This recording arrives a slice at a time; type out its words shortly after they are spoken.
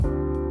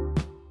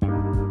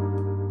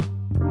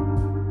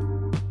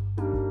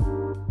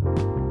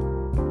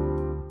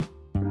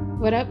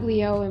What up,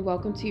 Leo, and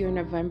welcome to your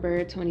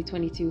November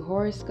 2022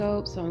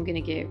 horoscope. So I'm going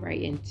to get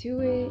right into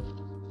it.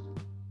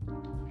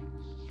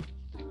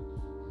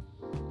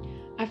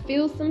 I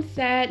feel some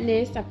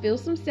sadness. I feel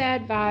some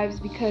sad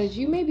vibes because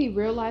you may be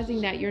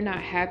realizing that you're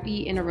not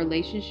happy in a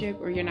relationship,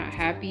 or you're not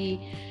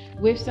happy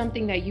with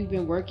something that you've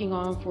been working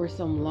on for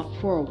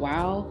a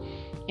while,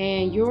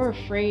 and you're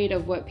afraid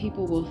of what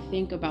people will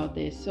think about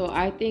this. So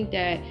I think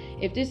that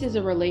if this is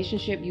a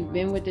relationship, you've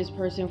been with this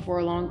person for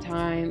a long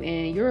time,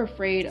 and you're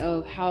afraid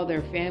of how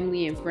their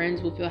family and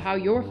friends will feel, how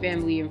your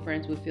family and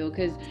friends would feel,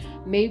 because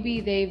maybe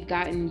they've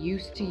gotten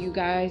used to you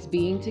guys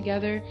being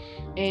together,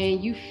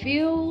 and you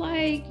feel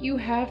like you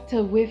have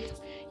to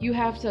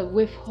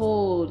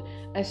withhold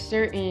a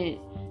certain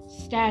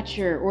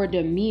stature or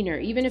demeanor.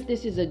 Even if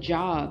this is a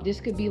job,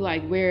 this could be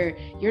like where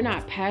you're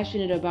not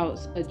passionate about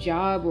a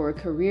job or a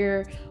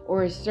career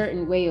or a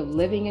certain way of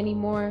living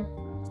anymore,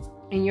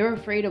 and you're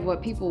afraid of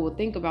what people will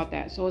think about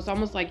that. So it's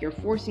almost like you're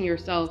forcing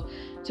yourself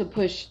to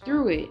push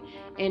through it.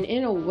 And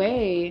in a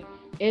way,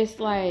 it's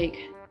like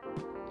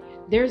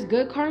there's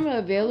good karma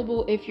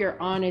available if you're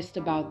honest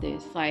about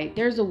this. Like,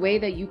 there's a way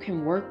that you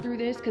can work through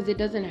this, because it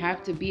doesn't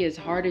have to be as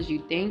hard as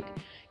you think.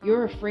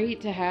 You're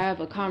afraid to have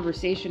a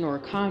conversation or a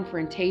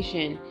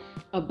confrontation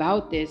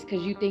about this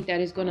because you think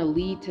that it's going to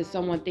lead to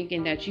someone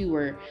thinking that you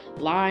were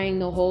lying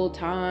the whole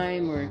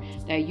time, or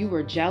that you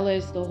were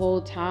jealous the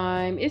whole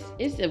time.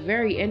 It's a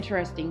very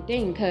interesting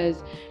thing,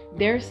 because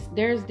there's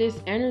this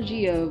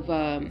energy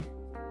of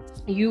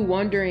you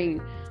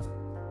wondering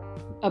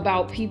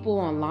about people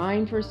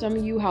online. For some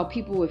of you, how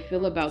people would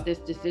feel about this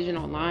decision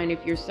online.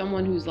 If you're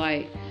someone who's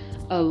like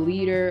a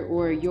leader,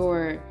 or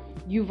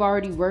you've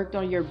already worked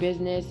on your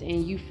business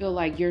and you feel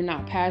like you're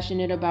not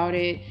passionate about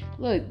it.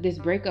 Look, this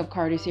breakup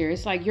card is here.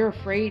 It's like you're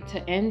afraid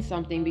to end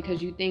something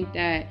because you think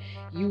that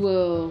you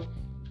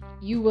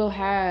will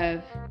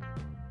have.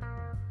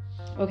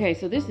 Okay,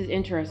 so this is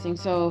interesting.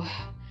 So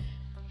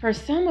for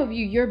some of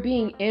you, you're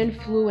being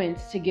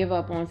influenced to give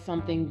up on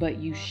something, but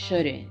you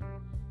shouldn't.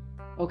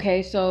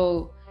 Okay,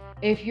 so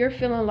if you're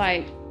feeling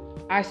like,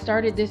 I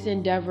started this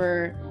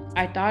endeavor,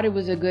 I thought it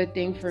was a good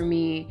thing for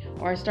me,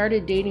 or I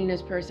started dating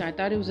this person, I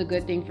thought it was a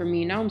good thing for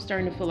me, now I'm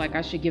starting to feel like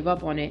I should give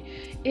up on it.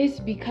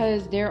 It's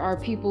because there are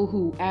people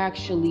who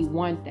actually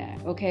want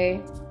that, okay?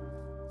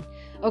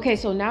 Okay,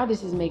 so now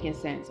this is making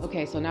sense.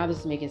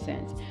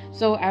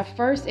 So at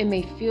first, it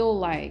may feel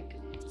like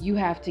you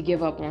have to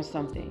give up on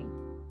something.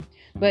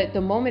 But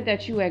the moment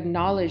that you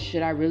acknowledge,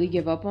 should I really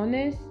give up on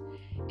this?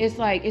 It's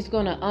like it's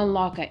going to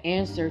unlock an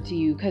answer to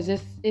you, because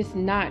it's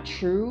not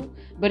true,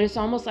 but it's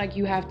almost like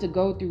you have to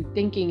go through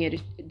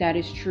thinking that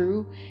it's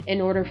true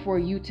in order for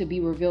you to be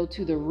revealed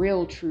to the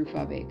real truth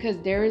of it, because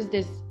there is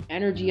this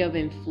energy of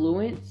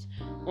influence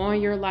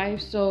on your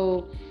life.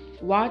 So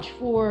watch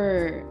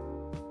for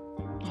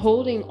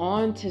holding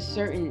on to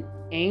certain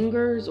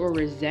angers or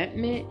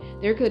resentment.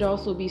 There could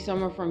also be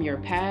someone from your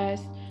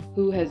past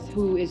who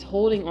is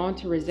holding on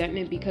to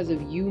resentment because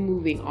of you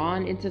moving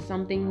on into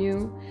something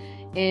new.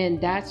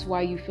 And that's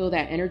why you feel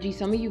that energy.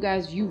 Some of you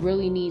guys, you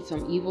really need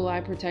some evil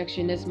eye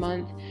protection this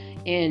month,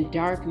 and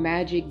dark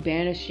magic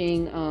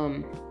banishing.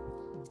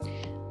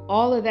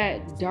 All of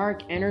that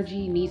dark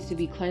energy needs to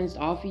be cleansed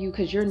off of you,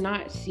 because you're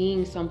not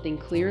seeing something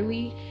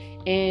clearly.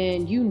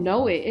 And you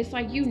know it. It's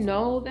like, you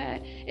know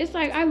that. It's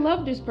like, I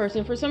love this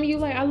person. For some of you,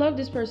 like, I love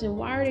this person.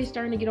 Why are they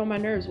starting to get on my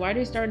nerves? Why are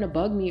they starting to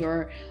bug me?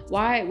 Or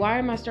why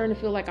am I starting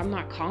to feel like I'm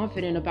not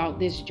confident about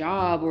this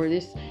job or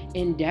this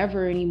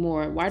endeavor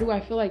anymore? Why do I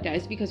feel like that?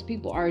 It's because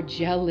people are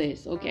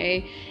jealous,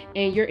 okay?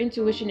 And your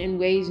intuition in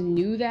ways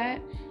knew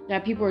that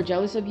people are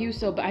jealous of you.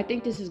 So, but I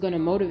think this is going to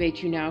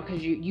motivate you now,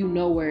 because you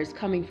know where it's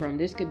coming from.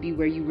 This could be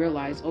where you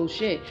realize, oh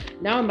shit,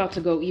 now I'm about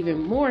to go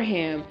even more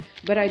ham.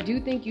 But I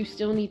do think you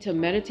still need to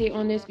meditate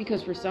on this,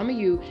 because for some of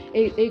you,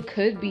 it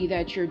could be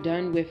that you're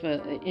done with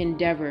an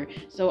endeavor.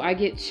 So I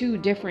get two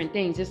different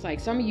things. It's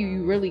like some of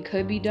you really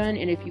could be done.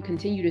 And if you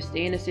continue to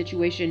stay in a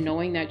situation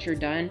knowing that you're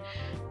done,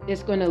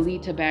 it's going to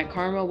lead to bad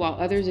karma. While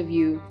others of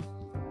you,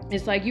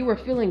 it's like you were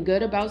feeling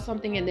good about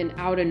something, and then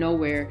out of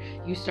nowhere,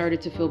 you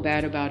started to feel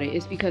bad about it.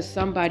 It's because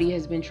somebody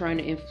has been trying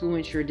to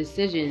influence your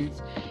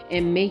decisions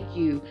and make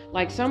you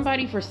like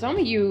somebody. For some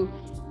of you,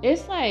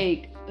 it's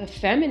like a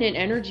feminine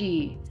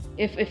energy.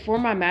 If for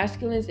my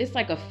masculines, it's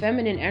like a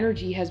feminine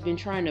energy has been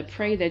trying to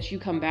pray that you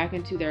come back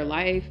into their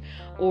life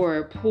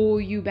or pull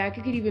you back.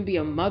 It could even be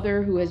a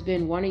mother who has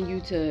been wanting you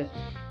to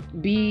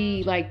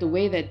be like the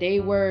way that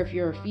they were if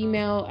you're a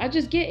female.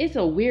 It's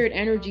a weird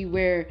energy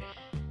where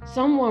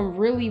someone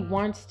really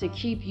wants to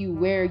keep you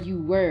where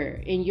you were,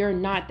 and you're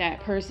not that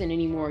person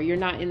anymore. You're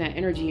not in that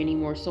energy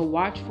anymore. So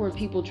watch for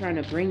people trying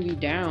to bring you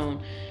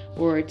down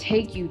or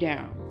take you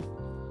down.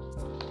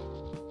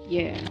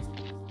 Yeah.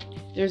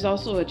 There's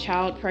also a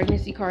child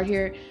pregnancy card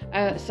here.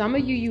 Some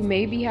of you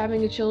may be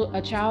having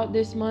a child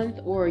this month,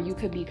 or you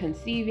could be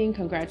conceiving.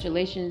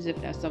 Congratulations if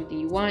that's something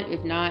you want.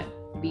 If not,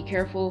 be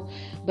careful.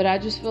 But I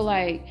just feel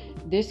like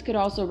this could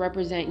also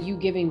represent you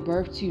giving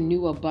birth to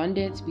new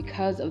abundance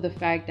because of the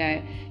fact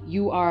that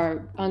you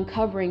are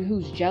uncovering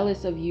who's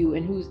jealous of you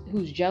and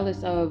who's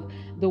jealous of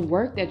the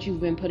work that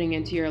you've been putting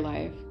into your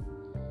life.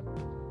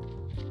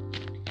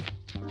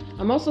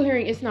 I'm also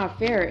hearing it's not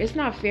fair. It's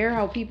not fair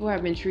how people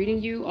have been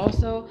treating you.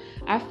 Also,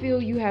 I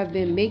feel you have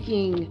been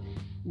making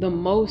the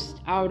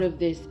most out of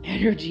this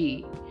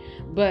energy,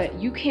 but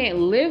you can't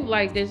live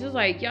like this. It's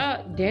like,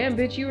 yeah, damn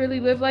bitch, you really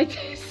live like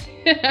this?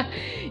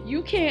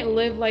 You can't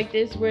live like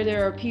this where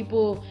there are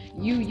people,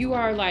 you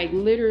are like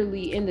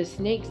literally in the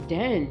snake's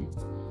den,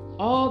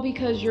 all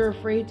because you're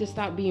afraid to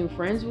stop being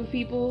friends with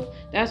people.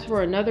 That's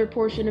for another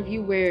portion of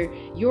you where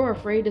you're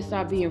afraid to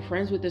stop being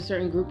friends with a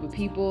certain group of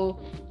people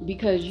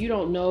because you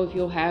don't know if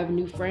you'll have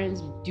new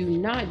friends. Do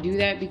not do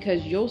that,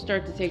 because you'll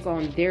start to take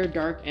on their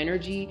dark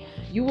energy.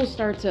 You will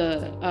start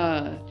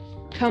to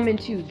come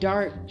into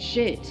dark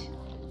shit.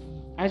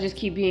 I just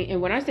keep being,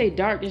 and when I say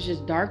dark, it's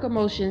just dark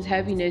emotions,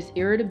 heaviness,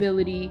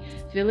 irritability,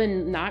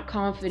 feeling not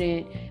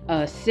confident,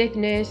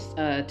 sickness,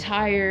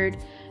 tired,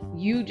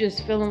 you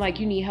just feeling like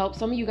you need help.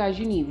 Some of you guys,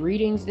 you need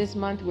readings this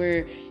month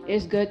where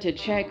it's good to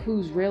check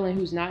who's real and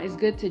who's not. It's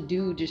good to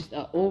do just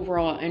an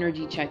overall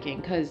energy checking,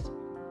 because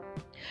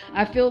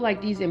I feel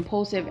like these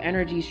impulsive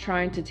energies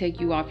trying to take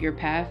you off your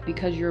path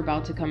because you're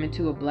about to come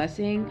into a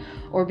blessing,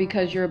 or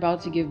because you're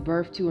about to give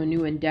birth to a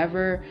new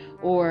endeavor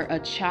or a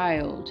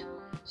child.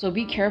 So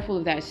be careful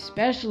of that,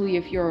 especially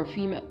if you're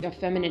a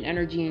feminine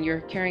energy and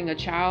you're carrying a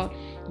child.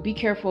 Be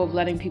careful of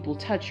letting people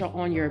touch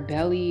on your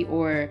belly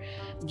or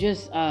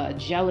just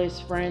jealous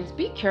friends.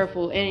 Be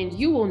careful, and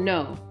you will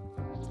know.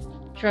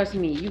 Trust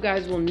me, you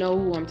guys will know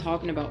who I'm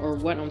talking about or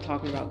what I'm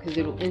talking about, because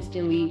it'll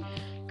instantly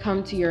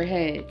come to your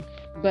head.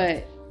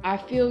 But I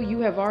feel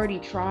you have already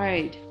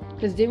tried,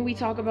 because didn't we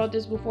talk about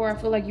this before? I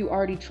feel like you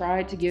already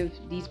tried to give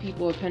these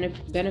people a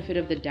benefit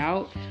of the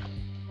doubt,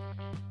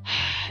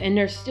 and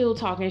they're still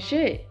talking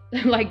shit.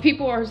 Like,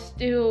 people are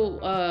still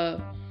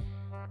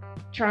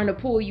trying to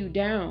pull you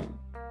down.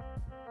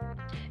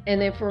 And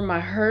then for my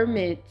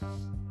hermits,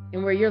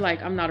 and where you're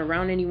like, I'm not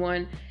around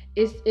anyone,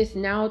 it's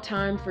now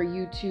time for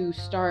you to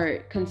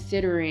start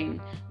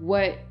considering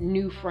what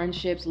new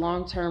friendships,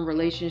 long-term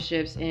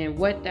relationships, and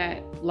what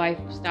that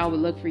lifestyle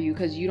would look for you,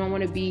 because you don't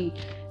want to be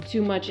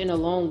too much in a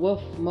lone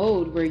wolf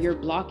mode where you're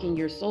blocking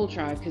your soul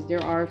tribe, because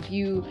there are a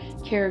few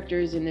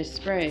characters in this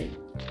spread.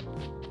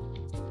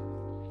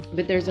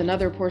 But there's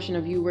another portion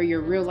of you where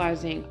you're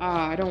realizing,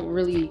 I don't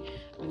really,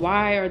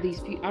 why are these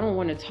people, I don't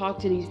want to talk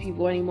to these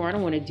people anymore. I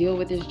don't want to deal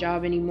with this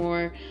job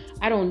anymore.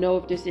 I don't know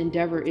if this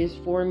endeavor is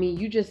for me.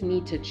 You just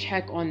need to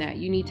check on that.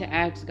 You need to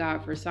ask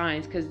God for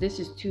signs, because this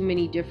is too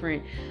many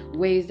different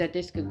ways that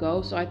this could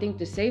go. So I think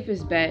the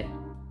safest bet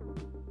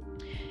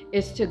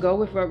is to go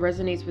with what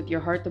resonates with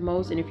your heart the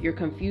most. And if you're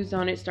confused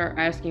on it, start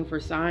asking for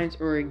signs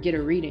or get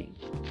a reading.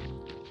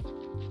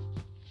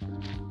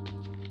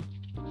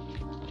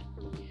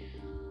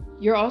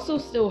 You're also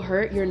still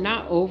hurt. You're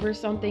not over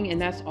something.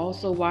 And that's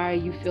also why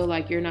you feel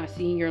like you're not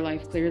seeing your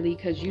life clearly,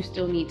 because you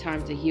still need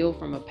time to heal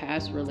from a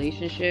past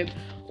relationship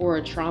or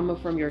a trauma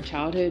from your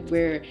childhood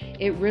where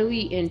it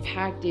really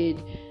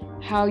impacted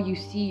how you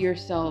see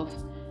yourself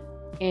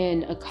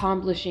in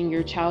accomplishing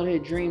your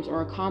childhood dreams,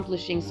 or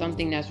accomplishing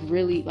something that's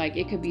really, like,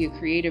 it could be a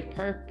creative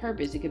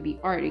purpose. It could be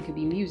art. It could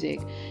be music.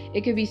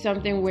 It could be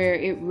something where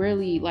it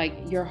really, like,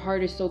 your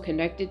heart is so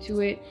connected to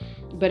it,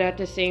 but at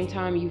the same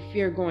time you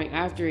fear going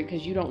after it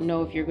because you don't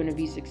know if you're going to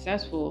be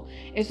successful.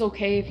 It's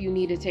okay if you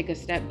need to take a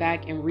step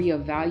back and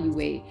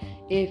reevaluate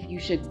if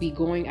you should be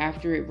going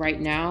after it right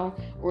now,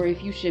 or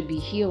if you should be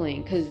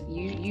healing, because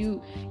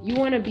you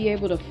want to be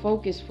able to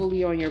focus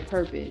fully on your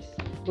purpose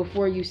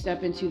before you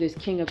step into this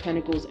King of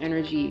Pentacles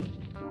energy.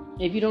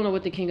 If you don't know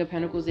what the King of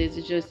Pentacles is,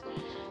 it's just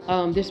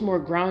this more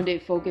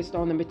grounded, focused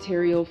on the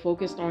material,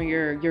 focused on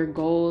your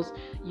goals.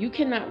 You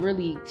cannot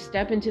really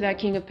step into that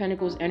King of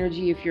Pentacles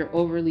energy if you're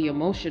overly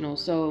emotional.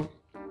 So,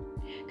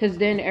 because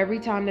then every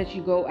time that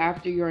you go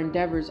after your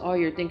endeavors, all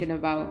you're thinking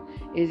about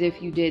is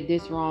if you did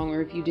this wrong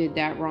or if you did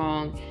that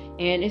wrong.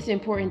 And it's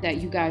important that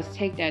you guys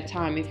take that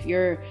time.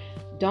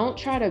 Don't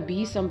try to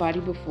be somebody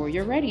before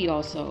you're ready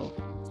also.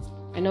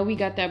 I know we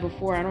got that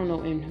before. I don't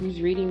know in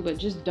who's reading, but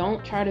just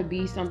don't try to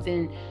be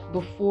something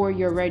before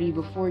you're ready,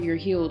 before you're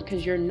healed,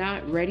 because you're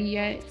not ready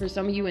yet for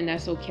some of you, and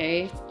that's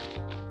okay.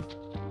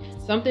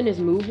 Something is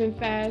moving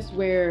fast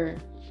where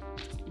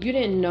you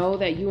didn't know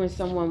that you and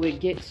someone would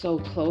get so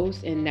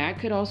close, and that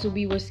could also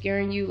be what's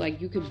scaring you.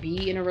 Like, you could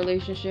be in a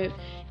relationship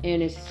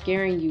and it's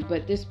scaring you,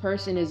 but this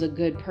person is a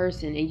good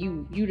person and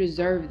you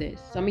deserve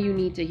this. Some of you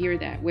need to hear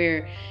that,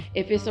 where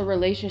if it's a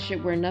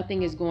relationship where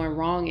nothing is going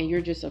wrong and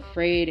you're just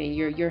afraid and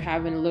you're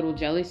having a little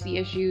jealousy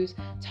issues,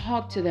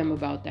 talk to them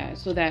about that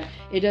so that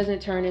it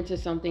doesn't turn into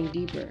something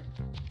deeper.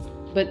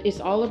 But it's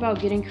all about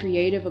getting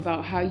creative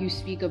about how you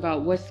speak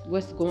about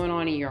what's going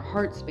on in your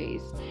heart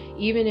space.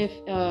 Even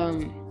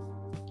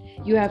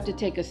you have to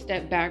take a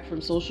step back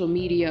from social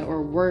media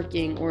or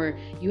working, or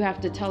you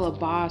have to tell a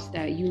boss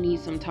that you need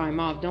some time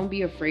off. Don't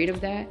be afraid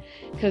of that,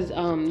 because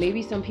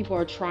maybe some people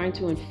are trying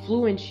to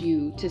influence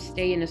you to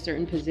stay in a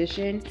certain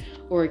position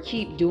or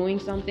keep doing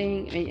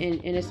something,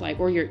 and it's like,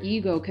 or your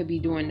ego could be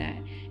doing that,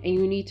 and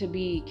you need to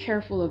be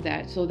careful of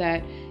that so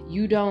that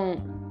you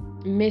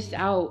don't miss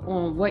out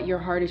on what your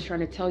heart is trying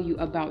to tell you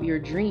about your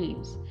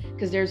dreams.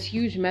 Because there's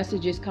huge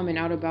messages coming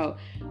out about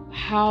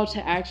how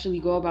to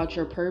actually go about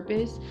your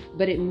purpose,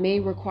 but it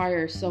may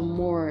require some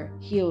more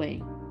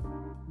healing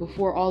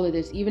before all of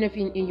this. Even if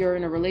you're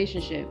in a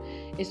relationship,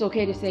 it's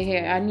okay to say,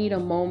 hey, I need a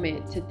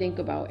moment to think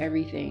about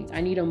everything. I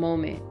need a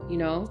moment, you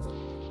know?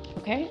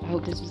 Okay, I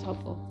hope this was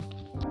helpful.